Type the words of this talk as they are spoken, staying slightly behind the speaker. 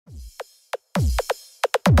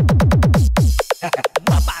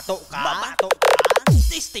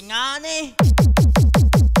Tingani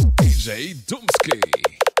DJ Doomskie.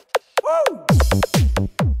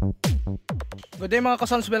 Good day mga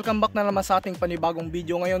kasons, welcome back na naman sa ating panibagong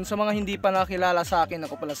video. Ngayon sa mga hindi pa nakilala sa akin,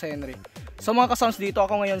 ako pala si Henry. So mga kasons, dito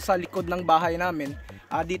ako ngayon sa likod ng bahay namin.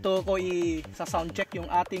 Dito ko sa sound check yung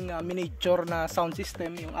ating miniature na sound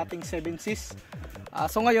system, yung ating 7Cs.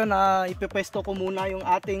 So ngayon ipepwesto ko muna yung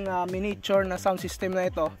ating miniature na sound system na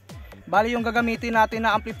ito. Bali yung gagamitin natin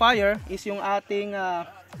na amplifier is yung ating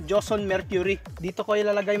Joson Mercury. Dito ko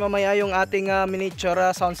ilalagay mamaya yung ating miniature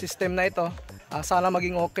sound system na ito. Sana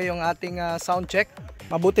maging okay yung ating sound check.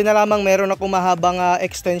 Mabuti na lamang meron akong mahabang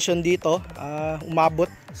extension dito, umabot.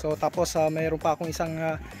 So tapos mayroon pa akong isang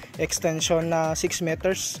extension na 6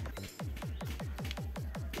 meters.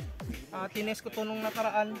 Tines ko to nung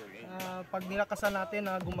nakaraan. Pag nilakasan natin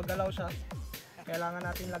gumagalaw siya, kailangan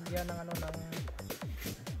natin lagyan ng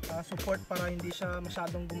support para hindi siya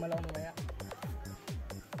masyadong gumalaw mamaya.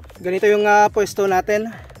 Ganito yung pwesto natin.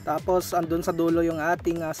 Tapos andun sa dulo yung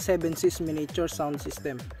ating 7Cs miniature sound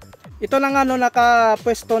system. Ito lang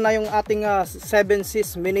nakapwesto na yung ating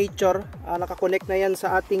 7Cs miniature. Nakakonect na yan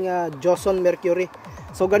sa ating Joson Mercury.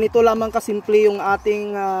 So ganito lamang kasimple yung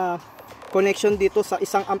ating connection dito sa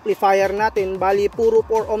isang amplifier natin. Bali puro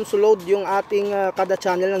 4 ohms load yung ating kada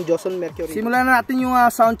channel ng Joson Mercury. Simulan na natin yung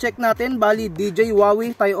sound check natin. Bali DJ Wawe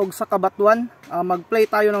tayo og sa kabatuan. Mag-play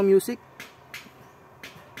tayo ng music.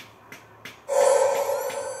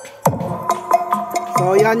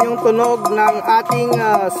 So yan yung tunog ng ating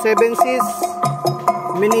 7Cs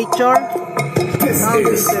miniature. This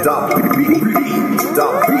is the beat,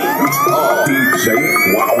 DJ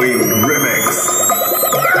Wawe Remix.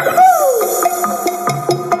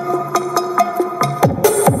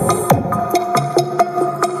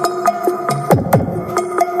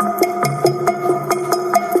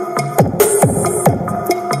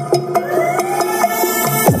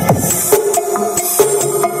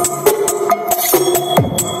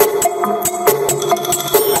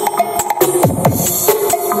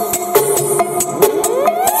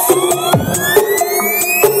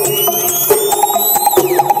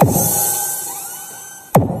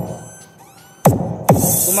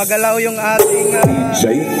 Gumagalaw yung ating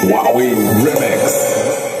DJ Wawe Remix.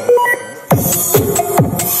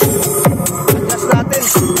 adjust natin.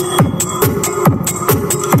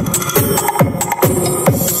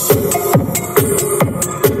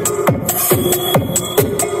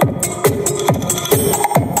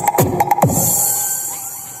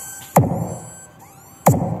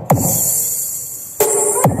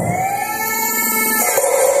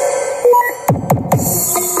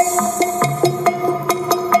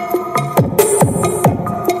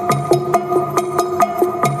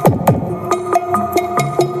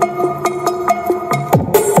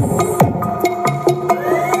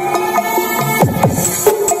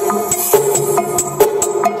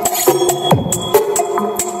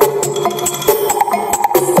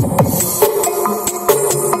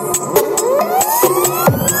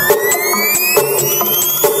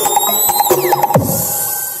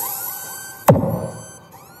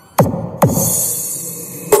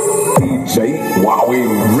 DJ Wawe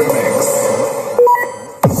Remix.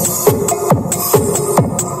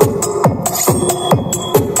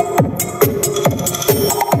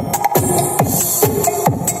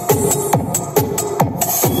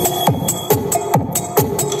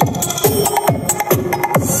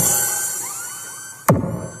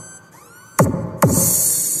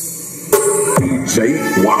 DJ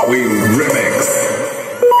Wawe Remix.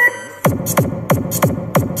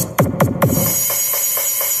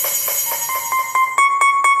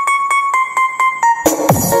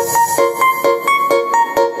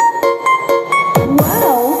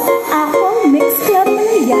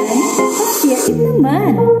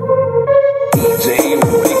 DJ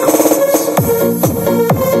Reykobz.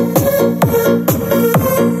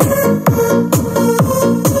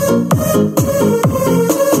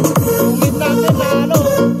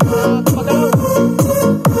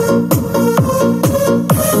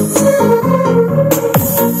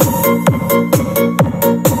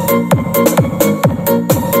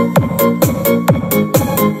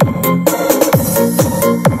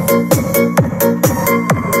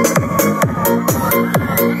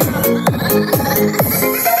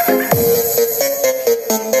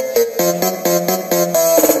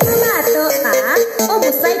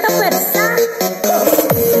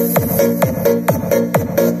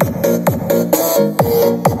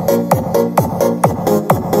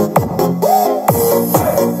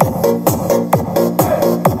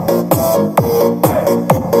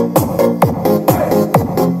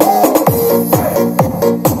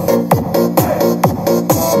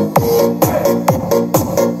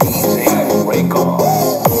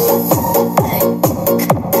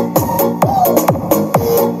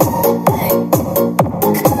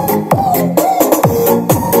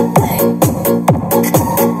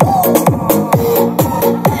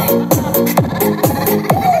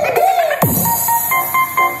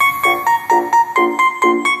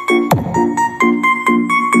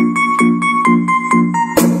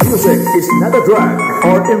 Music is not a drug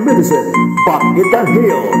or a medicine, but it can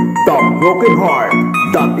heal the broken heart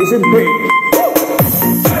that is in pain.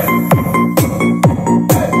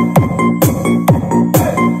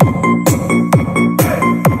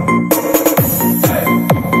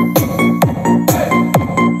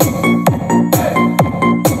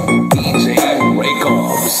 DJ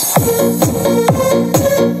Reykobz.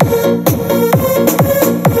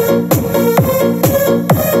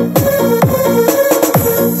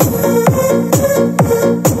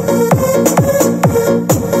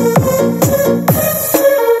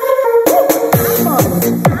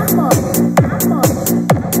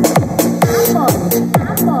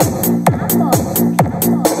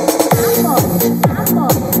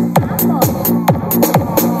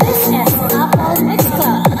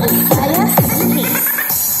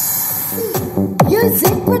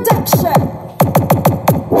 Music production.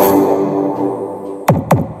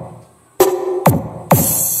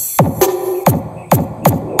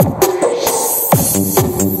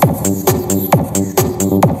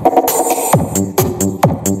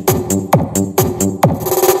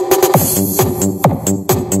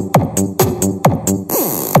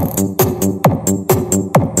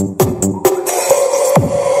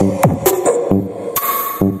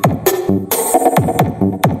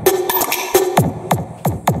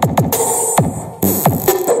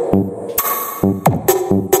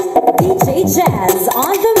 DJ Jazz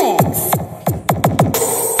on the mix.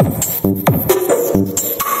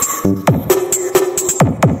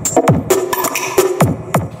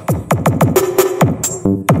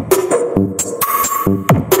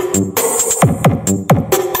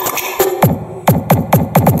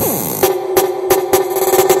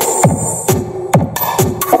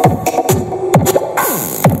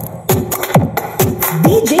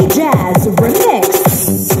 DJ Jazz remix.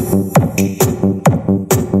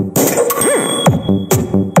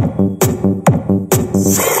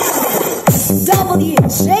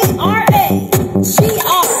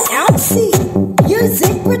 WJRA-GRLC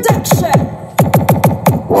Music Production.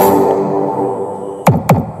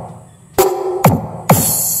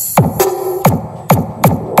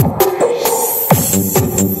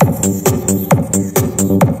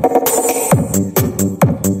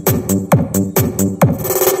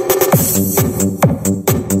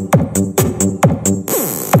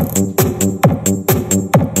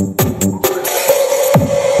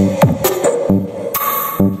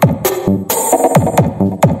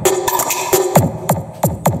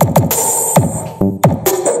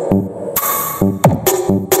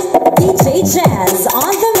 DJ Jazz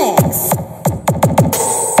on the mix.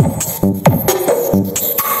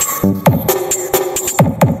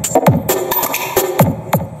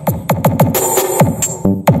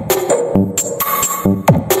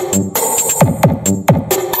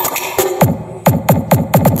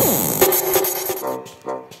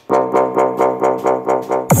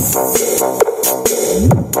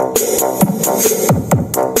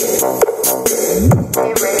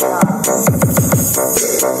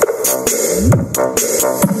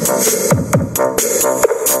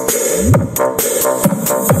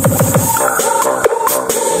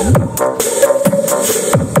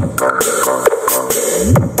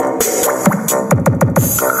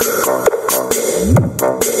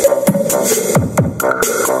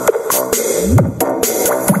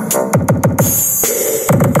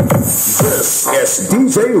 Yes,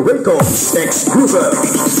 DJ Reykobz exclusive.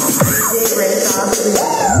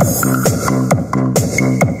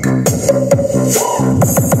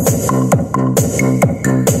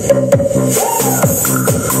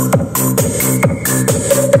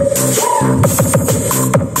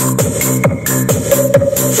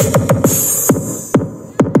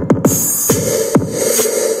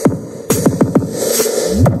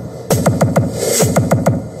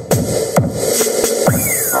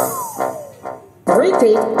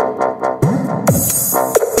 Repeat.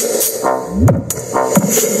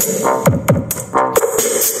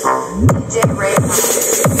 DJ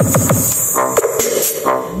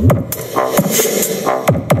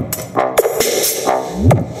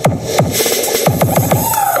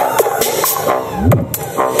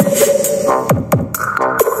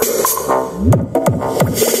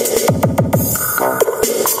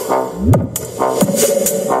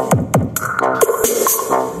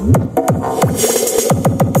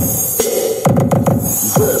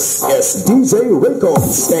This is DJ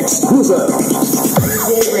Reykobz exclusive.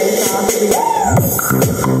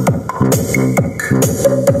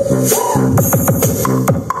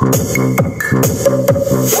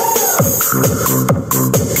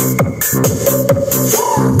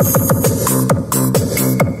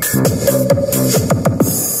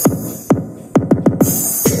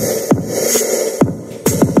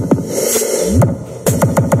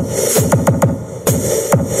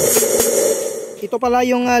 pala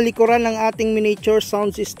yung likuran ng ating miniature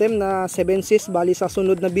sound system na 7-sys. Bali sa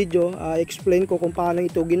sunod na video, explain ko kung paano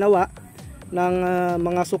ito ginawa ng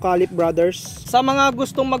mga Sukalip brothers. Sa mga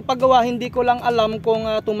gustong magpagawa, hindi ko lang alam kung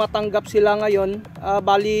tumatanggap sila ngayon.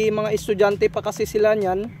 Bali mga estudyante pa kasi sila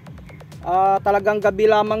niyan. Talagang gabi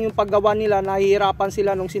lamang yung paggawa nila. Nahihirapan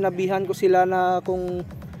sila nung sinabihan ko sila na kung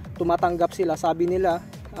tumatanggap sila. Sabi nila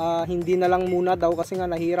hindi na lang muna daw kasi nga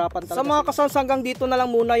nahihirapan talaga. Sa mga kasounds, hanggang dito na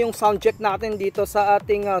lang muna yung sound check natin dito sa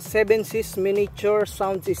ating 7-sys miniature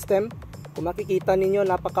sound system. Kung makikita ninyo,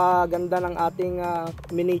 napakaganda ng ating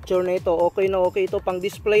miniature na ito. Okay na okay ito pang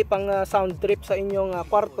display, pang sound trip sa inyong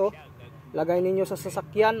kwarto. Lagay ninyo sa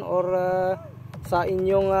sasakyan or sa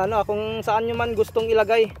inyong kung saan nyo man gustong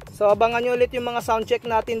ilagay. So abangan nyo ulit yung mga sound check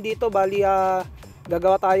natin dito. Bali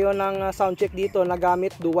gagawa tayo ng sound check dito na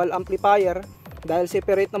gamit dual amplifier. Dahil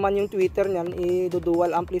separate naman yung tweeter niyan,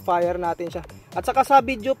 i-dual amplifier natin siya. At saka sa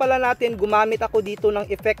video pala natin, gumamit ako dito ng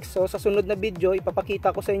effects. So sa sunod na video, ipapakita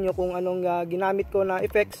ko sa inyo kung anong ginamit ko na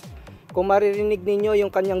effects. Kung maririnig ninyo yung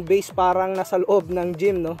kanyang bass parang nasa loob ng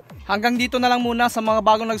gym, no? Hanggang dito na lang muna. Sa mga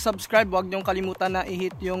bagong nag-subscribe, huwag niyong kalimutan na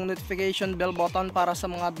i-hit yung notification bell button para sa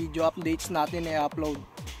mga video updates natin i-upload.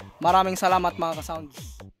 Maraming salamat mga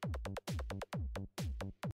kasounds.